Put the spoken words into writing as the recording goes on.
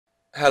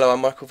Hello,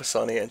 I'm Michael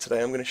Fasani, and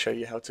today I'm going to show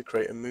you how to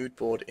create a mood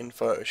board in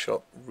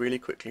Photoshop really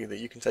quickly that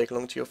you can take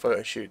along to your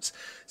photo shoots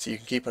so you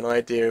can keep an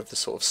idea of the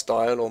sort of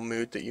style or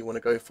mood that you want to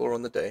go for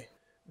on the day.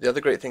 The other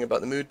great thing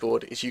about the mood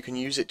board is you can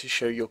use it to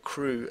show your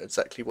crew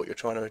exactly what you're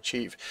trying to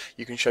achieve.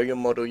 You can show your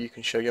model, you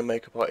can show your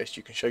makeup artist,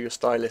 you can show your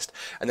stylist,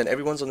 and then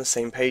everyone's on the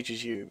same page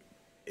as you.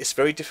 It's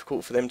very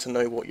difficult for them to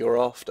know what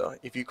you're after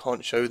if you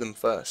can't show them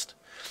first.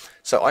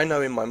 So I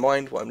know in my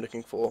mind what I'm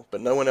looking for,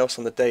 but no one else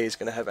on the day is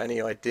going to have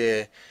any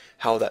idea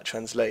how that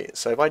translates.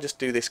 So if I just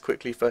do this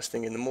quickly first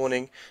thing in the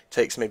morning,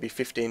 takes maybe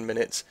 15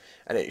 minutes,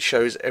 and it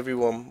shows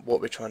everyone what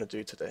we're trying to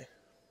do today.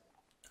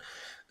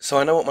 So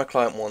I know what my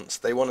client wants.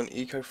 They want an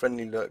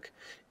eco-friendly look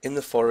in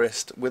the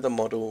forest with a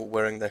model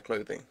wearing their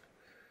clothing.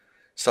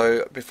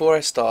 So before I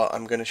start,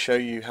 I'm going to show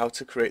you how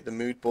to create the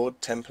mood board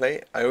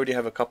template. I already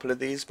have a couple of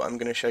these, but I'm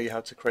going to show you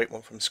how to create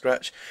one from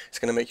scratch. It's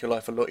going to make your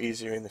life a lot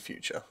easier in the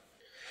future.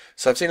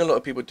 So I've seen a lot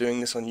of people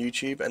doing this on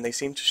YouTube and they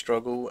seem to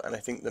struggle, and I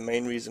think the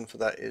main reason for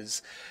that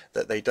is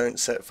that they don't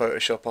set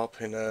Photoshop up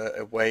in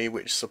a way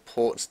which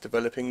supports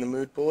developing the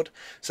mood board.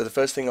 So the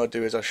first thing I'll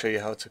do is I'll show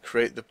you how to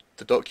create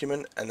the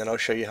document, and then I'll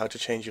show you how to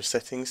change your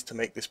settings to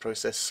make this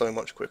process so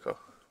much quicker.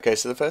 Okay,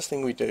 so the first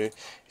thing we do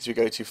is we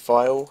go to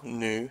File,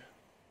 New.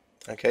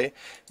 Okay,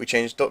 we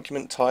change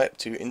document type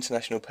to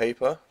international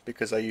paper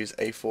because I use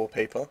A4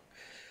 paper.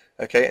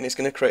 Okay, and it's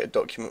going to create a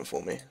document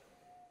for me.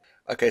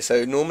 Okay,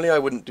 so normally I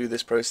wouldn't do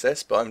this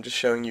process, but I'm just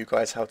showing you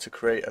guys how to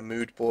create a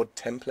mood board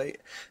template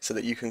so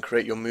that you can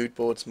create your mood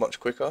boards much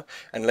quicker.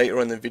 And later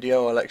on in the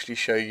video, I'll actually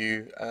show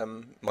you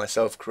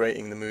myself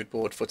creating the mood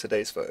board for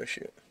today's photo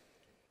shoot.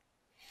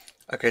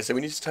 Okay, so we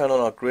need to turn on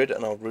our grid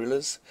and our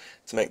rulers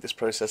to make this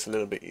process a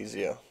little bit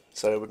easier.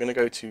 So we're going to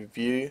go to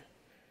View,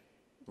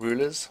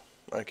 Rulers,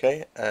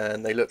 okay,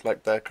 and they look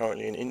like they're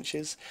currently in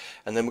inches.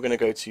 And then we're going to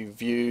go to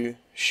View,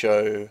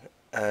 Show,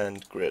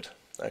 and Grid.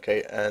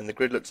 Okay, and the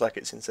grid looks like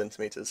it's in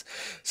centimeters.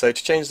 So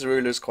to change the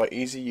ruler is quite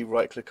easy. You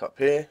right click up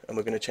here and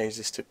we're going to change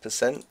this to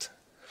percent.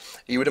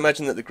 You would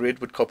imagine that the grid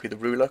would copy the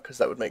ruler because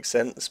that would make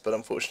sense, but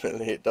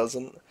unfortunately it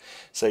doesn't.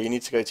 So you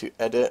need to go to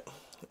Edit,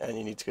 and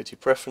you need to go to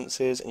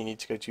Preferences, and you need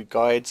to go to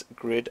Guides,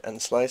 Grid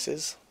and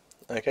Slices.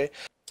 Okay,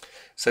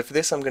 so for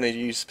this I'm going to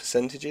use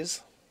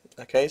percentages.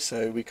 Okay,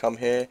 so we come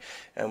here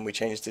and we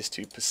change this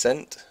to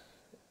percent,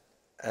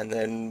 and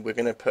then we're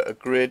going to put a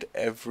grid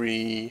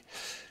every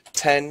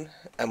 10,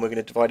 and we're going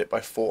to divide it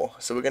by 4.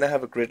 So we're going to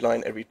have a grid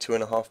line every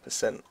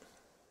 2.5%.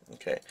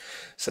 Okay,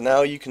 so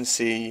now you can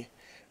see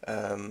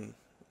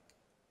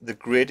the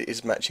grid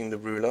is matching the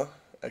ruler.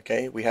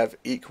 Okay, we have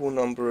equal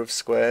number of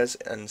squares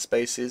and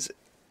spaces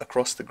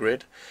across the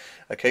grid.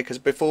 Okay, because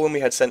before when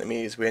we had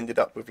centimeters, we ended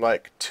up with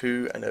like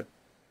 2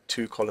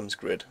 columns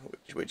grid,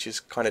 which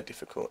is kind of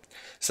difficult.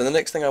 So the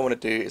next thing I want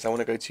to do is I want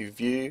to go to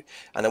View,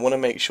 and I want to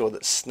make sure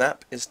that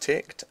Snap is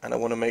ticked, and I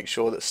want to make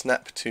sure that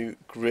Snap to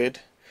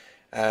Grid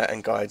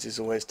and Guides is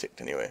always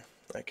ticked anyway.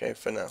 Okay,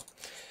 for now.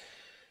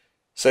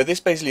 So this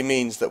basically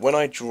means that when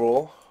I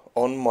draw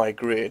on my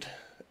grid,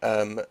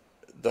 the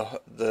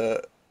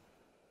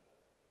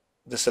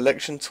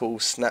selection tool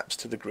snaps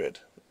to the grid.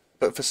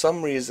 But for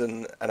some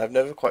reason, and I've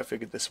never quite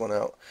figured this one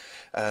out,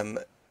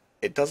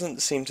 it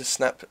doesn't seem to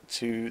snap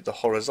to the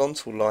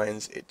horizontal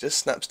lines, it just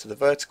snaps to the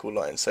vertical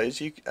lines. So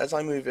as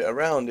I move it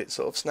around, it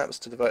sort of snaps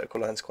to the vertical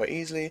lines quite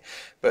easily,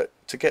 but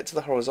to get to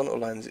the horizontal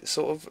lines,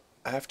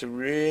 I have to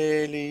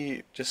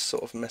really just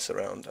sort of mess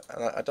around.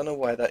 And I don't know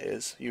why that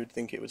is. You would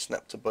think it would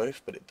snap to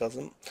both, but it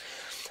doesn't.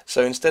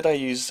 So instead I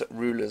use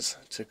rulers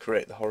to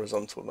create the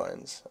horizontal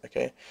lines.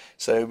 Okay,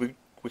 so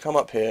we come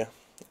up here,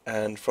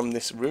 and from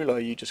this ruler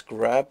you just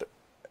grab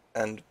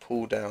and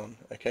pull down,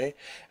 okay,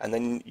 and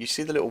then you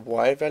see the little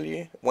Y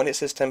value. When it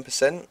says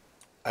 10%,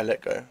 I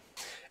let go.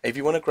 If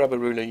you want to grab a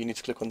ruler, you need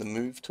to click on the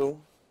move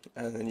tool,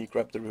 and then you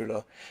grab the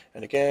ruler,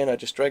 and again I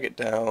just drag it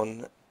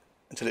down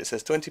until it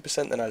says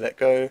 20%, then I let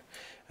go,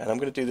 and I'm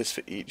going to do this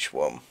for each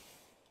one.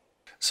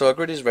 So our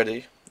grid is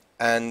ready,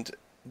 and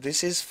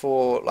this is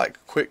for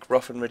like quick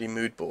rough and ready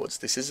mood boards.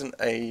 This isn't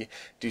a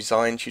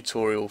design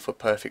tutorial for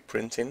perfect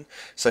printing.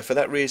 So for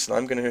that reason,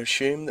 I'm going to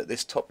assume that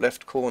this top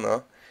left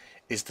corner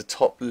is the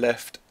top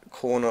left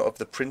corner of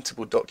the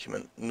printable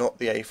document, not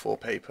the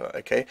A4 paper.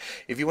 Okay,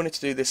 if you wanted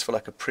to do this for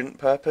like a print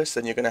purpose,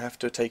 then you're going to have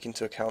to take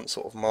into account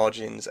sort of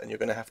margins, and you're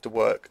going to have to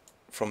work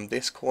from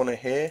this corner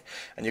here,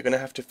 and you're going to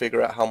have to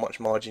figure out how much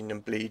margin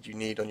and bleed you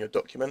need on your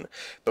document.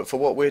 But for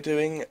what we're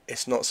doing,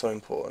 it's not so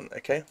important.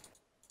 Okay,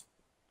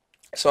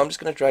 so I'm just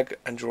going to drag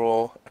and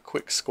draw a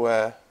quick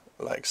square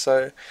like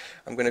so.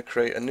 I'm going to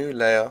create a new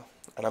layer,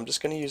 and I'm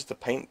just going to use the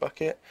paint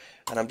bucket,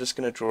 and I'm just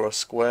going to draw a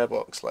square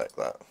box like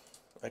that.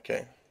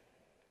 Okay.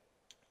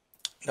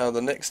 Now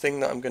the next thing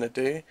that I'm going to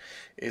do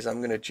is I'm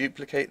going to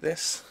duplicate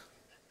this,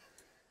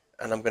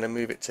 and I'm going to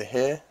move it to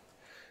here.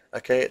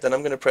 Okay, then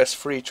I'm going to press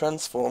free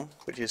transform,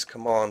 which is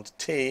Command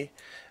T,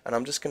 and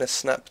I'm just going to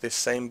snap this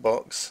same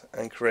box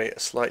and create a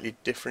slightly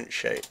different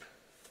shape.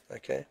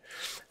 Okay,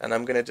 and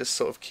I'm going to just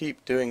sort of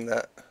keep doing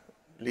that,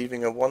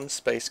 leaving a one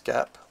space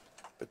gap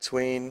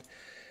between,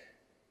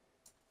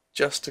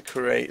 just to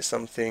create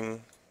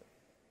something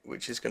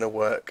which is going to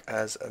work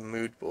as a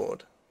mood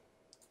board.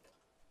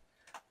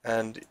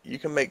 And you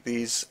can make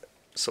these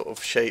sort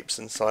of shapes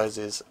and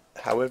sizes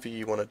however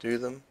you want to do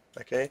them,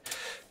 okay?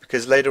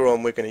 Because later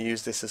on we're going to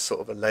use this as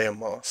sort of a layer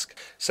mask.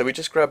 So we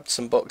just grabbed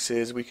some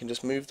boxes, we can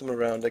just move them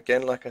around.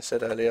 Again, like I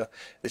said earlier,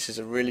 this is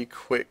a really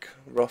quick,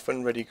 rough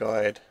and ready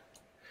guide.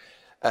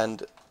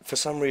 And for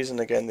some reason,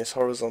 again, this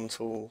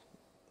horizontal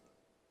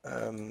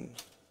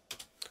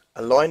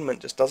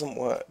alignment just doesn't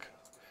work.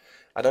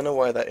 I don't know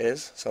why that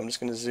is, so I'm just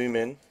going to zoom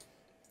in,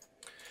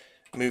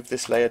 move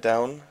this layer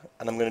down,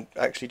 and I'm going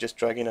to actually just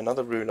drag in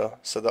another ruler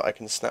so that I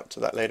can snap to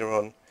that later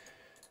on,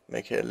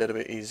 make it a little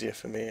bit easier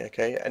for me,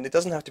 okay? And it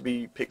doesn't have to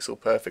be pixel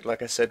perfect.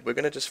 Like I said, we're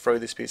going to just throw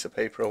this piece of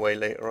paper away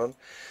later on,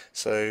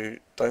 so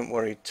don't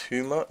worry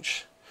too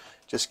much,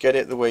 just get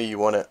it the way you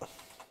want it.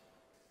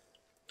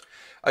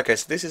 Okay,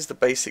 so this is the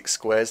basic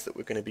squares that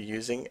we're going to be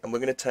using, and we're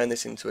going to turn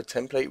this into a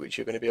template which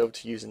you're going to be able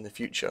to use in the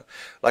future.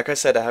 Like I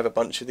said, I have a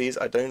bunch of these.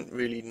 I don't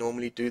really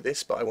normally do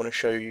this, but I want to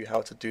show you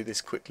how to do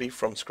this quickly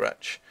from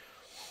scratch.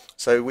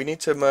 So we need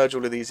to merge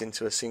all of these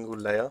into a single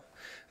layer.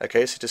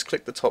 Okay, so just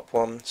click the top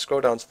one,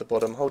 scroll down to the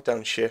bottom, hold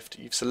down Shift,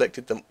 you've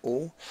selected them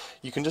all.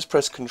 You can just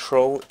press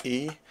Control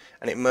E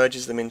and it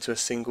merges them into a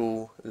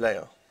single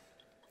layer.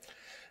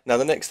 Now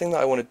the next thing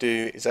that I want to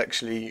do is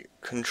actually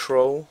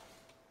control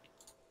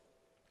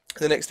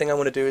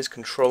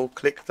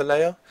click the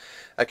layer,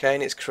 okay,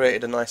 and it's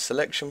created a nice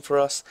selection for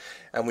us,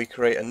 and we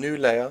create a new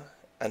layer,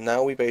 and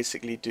now we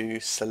basically do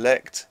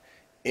select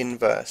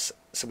inverse.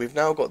 So we've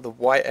now got the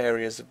white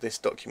areas of this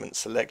document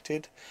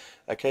selected.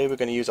 Okay, we're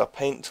going to use our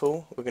paint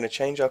tool, we're going to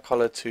change our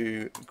color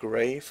to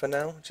grey for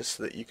now, just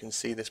so that you can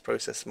see this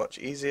process much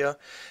easier,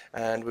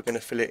 and we're going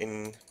to fill it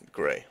in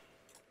grey.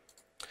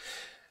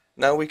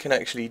 Now we can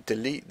actually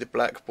delete the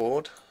black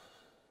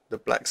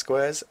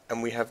squares,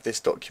 and we have this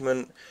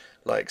document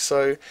like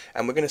so,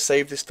 and we're going to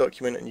save this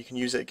document and you can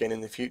use it again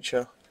in the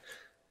future.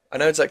 I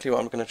know exactly what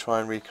I'm going to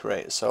try and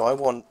recreate, so I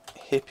want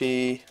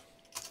hippie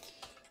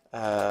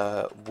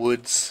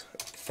woods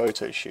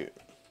photo shoot.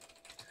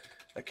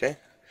 Okay,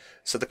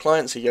 so the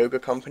client's a yoga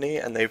company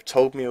and they've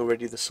told me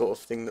already the sort of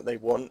thing that they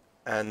want,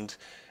 and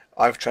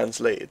I've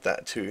translated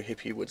that to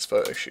hippie woods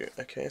photo shoot.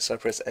 Okay, so I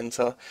press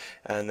enter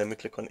and then we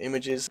click on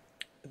images.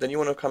 Then you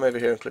want to come over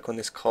here and click on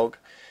this cog,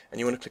 and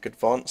you want to click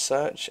advanced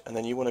search, and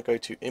then you want to go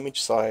to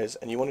image size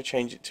and you want to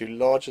change it to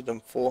larger than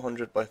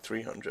 400 by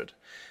 300,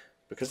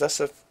 because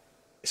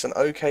it's an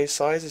okay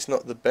size. It's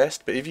not the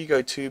best, but if you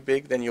go too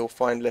big then you'll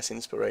find less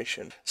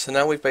inspiration. So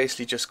now we've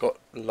basically just got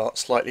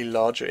slightly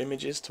larger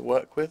images to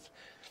work with,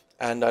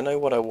 and I know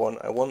what I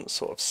want. I want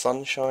sort of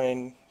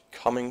sunshine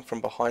coming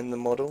from behind the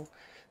model,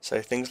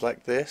 so things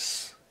like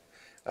this.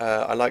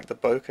 I like the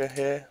bokeh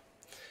here.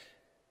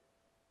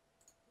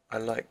 I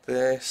like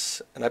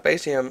this, and I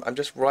basically I'm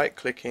just right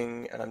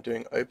clicking and I'm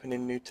doing open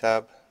in new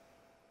tab,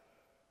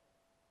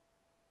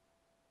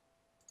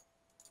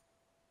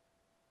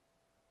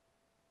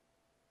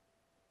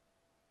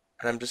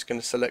 and I'm just going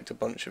to select a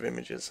bunch of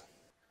images.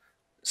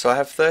 So I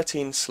have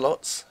 13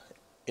 slots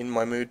in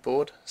my mood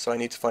board, so I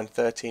need to find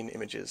 13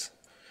 images.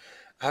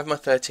 I have my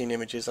 13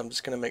 images. I'm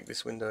just going to make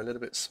this window a little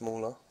bit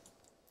smaller,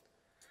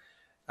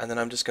 and then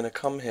I'm just going to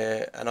come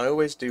here, and I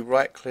always do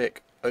right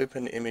click,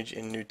 open image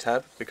in new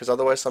tab, because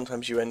otherwise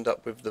sometimes you end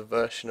up with the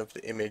version of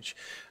the image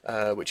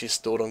which is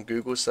stored on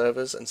Google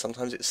servers, and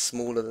sometimes it's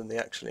smaller than the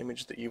actual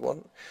image that you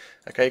want.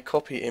 Okay,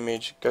 copy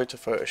image, go to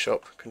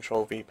Photoshop,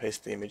 Control V,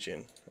 paste the image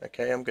in.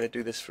 Okay, I'm going to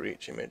do this for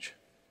each image.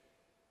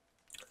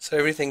 So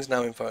everything's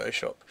now in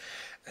Photoshop,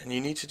 and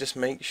you need to just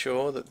make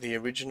sure that the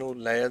original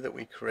layer that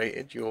we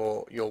created,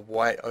 your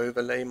white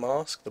overlay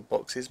mask, the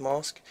boxes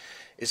mask,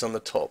 is on the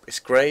top. It's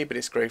grey, but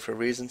it's grey for a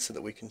reason, so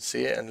that we can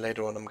see it, and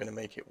later on I'm going to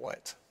make it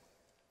white.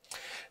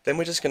 Then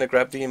we're just going to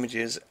grab the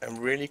images and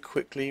really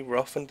quickly,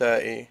 rough and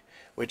dirty,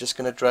 we're just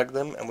going to drag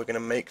them and we're going to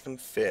make them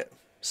fit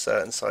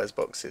certain size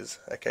boxes,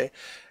 okay?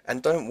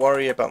 And don't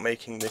worry about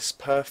making this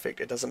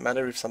perfect. It doesn't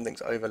matter if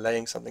something's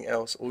overlaying something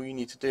else. All you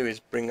need to do is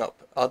bring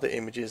up other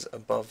images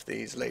above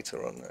these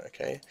later on,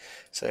 okay?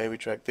 So we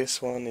drag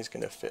this one, is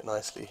going to fit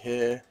nicely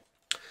here.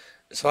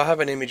 So I have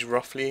an image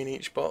roughly in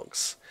each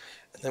box,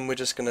 and then we're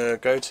just going to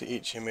go to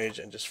each image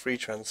and just free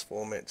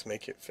transform it to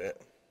make it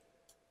fit.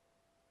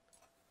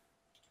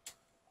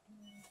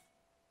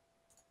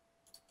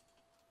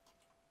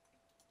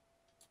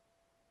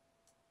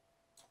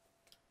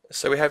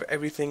 So we have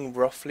everything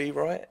roughly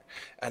right,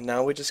 and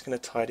now we're just going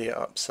to tidy it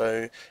up.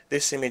 So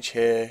this image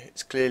here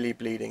is clearly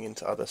bleeding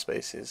into other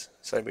spaces.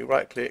 So we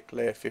right click,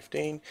 layer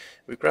 15,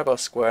 we grab our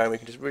square and we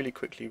can just really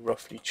quickly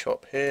roughly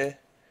chop here.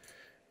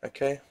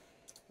 Okay,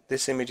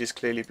 this image is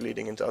clearly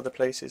bleeding into other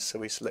places, so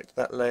we select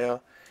that layer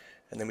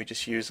and then we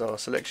just use our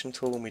selection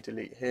tool and we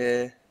delete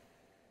here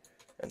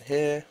and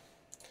here.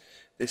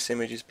 This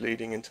image is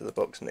bleeding into the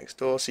box next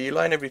door, so you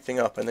line everything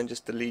up and then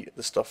just delete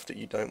the stuff that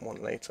you don't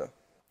want later.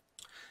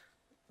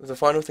 The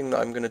final thing that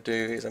I'm going to do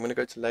is I'm going to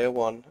go to layer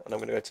 1 and I'm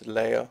going to go to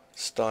layer,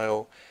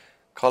 style,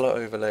 color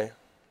overlay,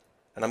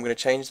 And I'm going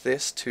to change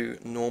this to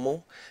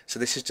normal. So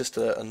this is just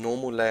a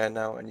normal layer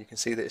now, and you can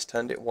see that it's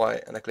turned it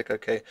white, and I click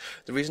OK.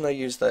 The reason I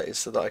use that is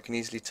so that I can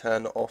easily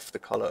turn off the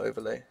color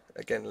overlay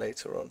again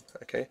later on.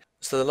 Okay.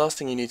 So the last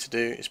thing you need to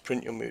do is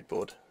print your mood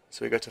board.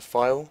 So we go to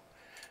File,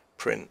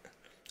 Print.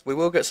 We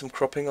will get some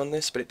cropping on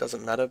this, but it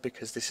doesn't matter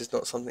because this is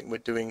not something we're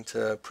doing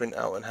to print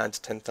out and hand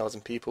to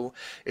 10,000 people.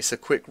 It's a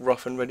quick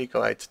rough and ready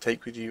guide to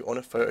take with you on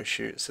a photo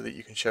shoot so that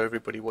you can show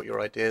everybody what your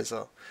ideas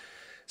are.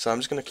 So I'm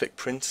just going to click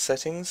Print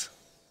Settings,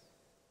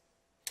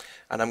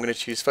 and I'm going to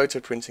choose Photo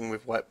Printing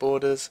with white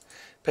borders,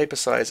 paper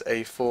size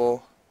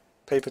A4,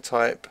 paper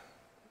type.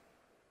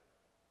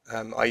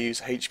 I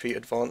use HP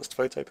Advanced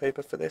Photo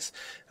Paper for this.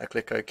 I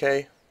click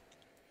OK.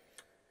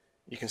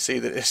 You can see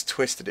that it's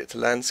twisted it to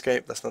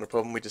landscape. That's not a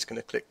problem. We're just going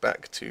to click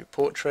back to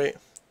portrait,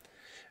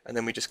 and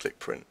then we just click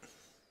print.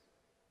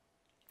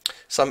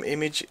 Some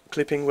image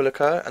clipping will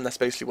occur, and that's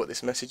basically what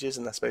this message is,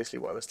 and that's basically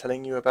what I was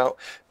telling you about.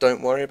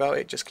 Don't worry about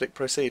it, just click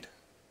proceed.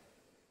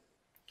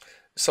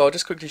 So I'll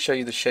just quickly show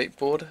you the shape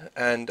board,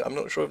 and I'm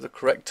not sure if the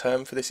correct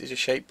term for this is a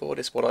shape board.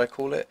 It's what I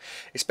call it.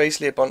 It's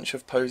basically a bunch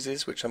of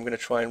poses which I'm going to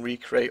try and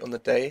recreate on the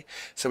day.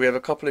 So we have a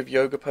couple of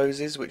yoga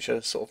poses which are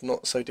sort of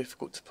not so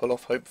difficult to pull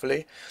off,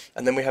 hopefully,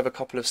 and then we have a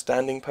couple of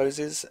standing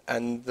poses,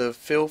 and the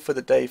feel for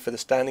the day for the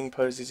standing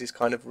poses is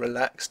kind of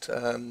relaxed,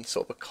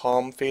 sort of a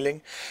calm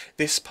feeling.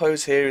 This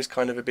pose here is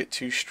kind of a bit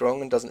too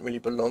strong and doesn't really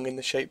belong in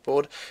the shape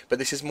board, but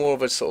this is more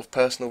of a sort of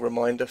personal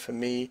reminder for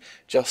me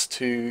just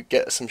to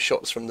get some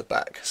shots from the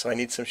back. So I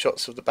need some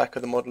shots of the back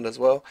of the model as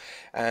well.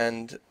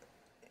 And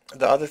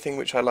the other thing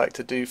which I like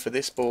to do for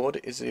this board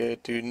is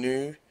do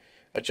new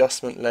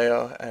adjustment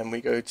layer, and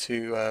we go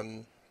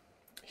to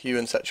hue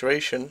and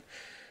saturation,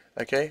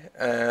 okay,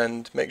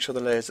 and make sure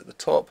the layer's at the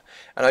top,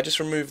 and I just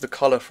remove the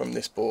color from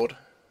this board.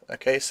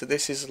 Okay, so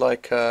this is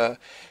like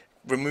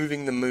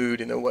removing the mood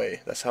in a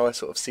way. That's how I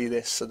sort of see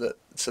this, so that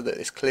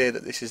it's clear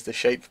that this is the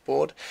shape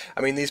board.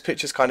 I mean, these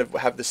pictures kind of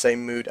have the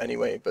same mood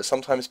anyway, but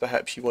sometimes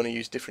perhaps you want to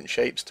use different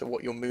shapes to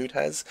what your mood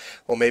has,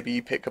 or maybe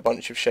you pick a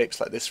bunch of shapes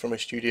like this from a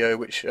studio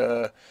which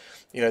you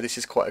know, this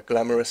is quite a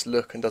glamorous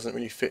look and doesn't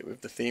really fit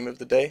with the theme of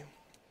the day.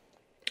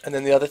 And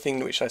then the other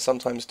thing which I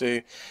sometimes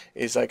do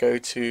is I go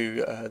to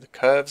the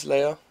curves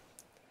layer,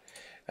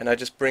 and I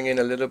just bring in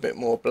a little bit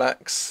more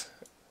blacks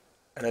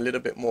and a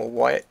little bit more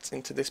white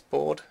into this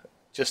board,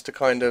 just to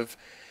kind of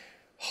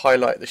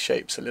highlight the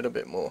shapes a little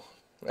bit more.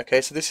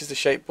 Okay, so this is the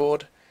shape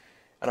board,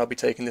 and I'll be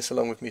taking this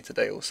along with me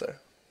today also.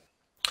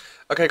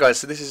 Okay guys,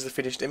 so this is the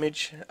finished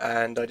image,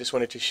 and I just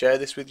wanted to share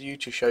this with you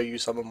to show you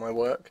some of my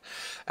work.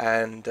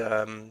 And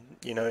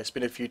you know, it's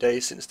been a few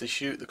days since the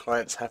shoot, the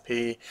client's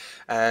happy,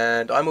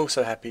 and I'm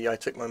also happy. I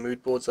took my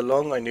mood boards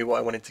along. I knew what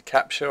I wanted to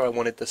capture. I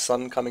wanted the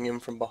sun coming in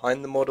from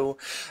behind the model.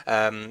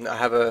 I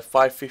have a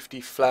 550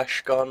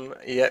 flash gun,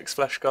 EX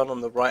flash gun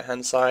on the right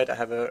hand side. I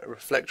have a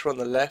reflector on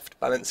the left,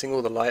 balancing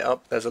all the light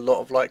up. There's a lot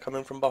of light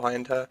coming from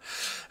behind her,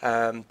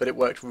 but it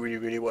worked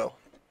really well.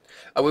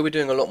 I will be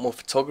doing a lot more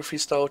photography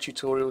style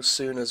tutorials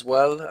soon as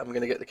well. I'm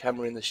going to get the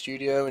camera in the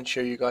studio and show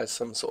you guys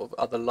some sort of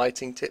other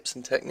lighting tips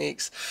and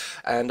techniques,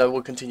 and I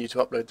will continue to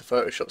upload the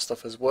Photoshop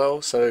stuff as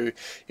well. So,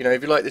 you know,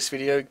 if you like this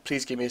video,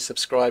 please give me a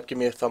subscribe, give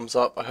me a thumbs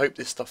up. I hope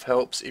this stuff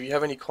helps. If you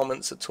have any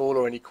comments at all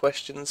or any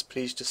questions,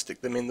 please just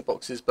stick them in the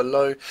boxes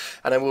below,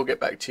 and I will get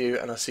back to you,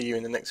 and I'll see you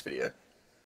in the next video.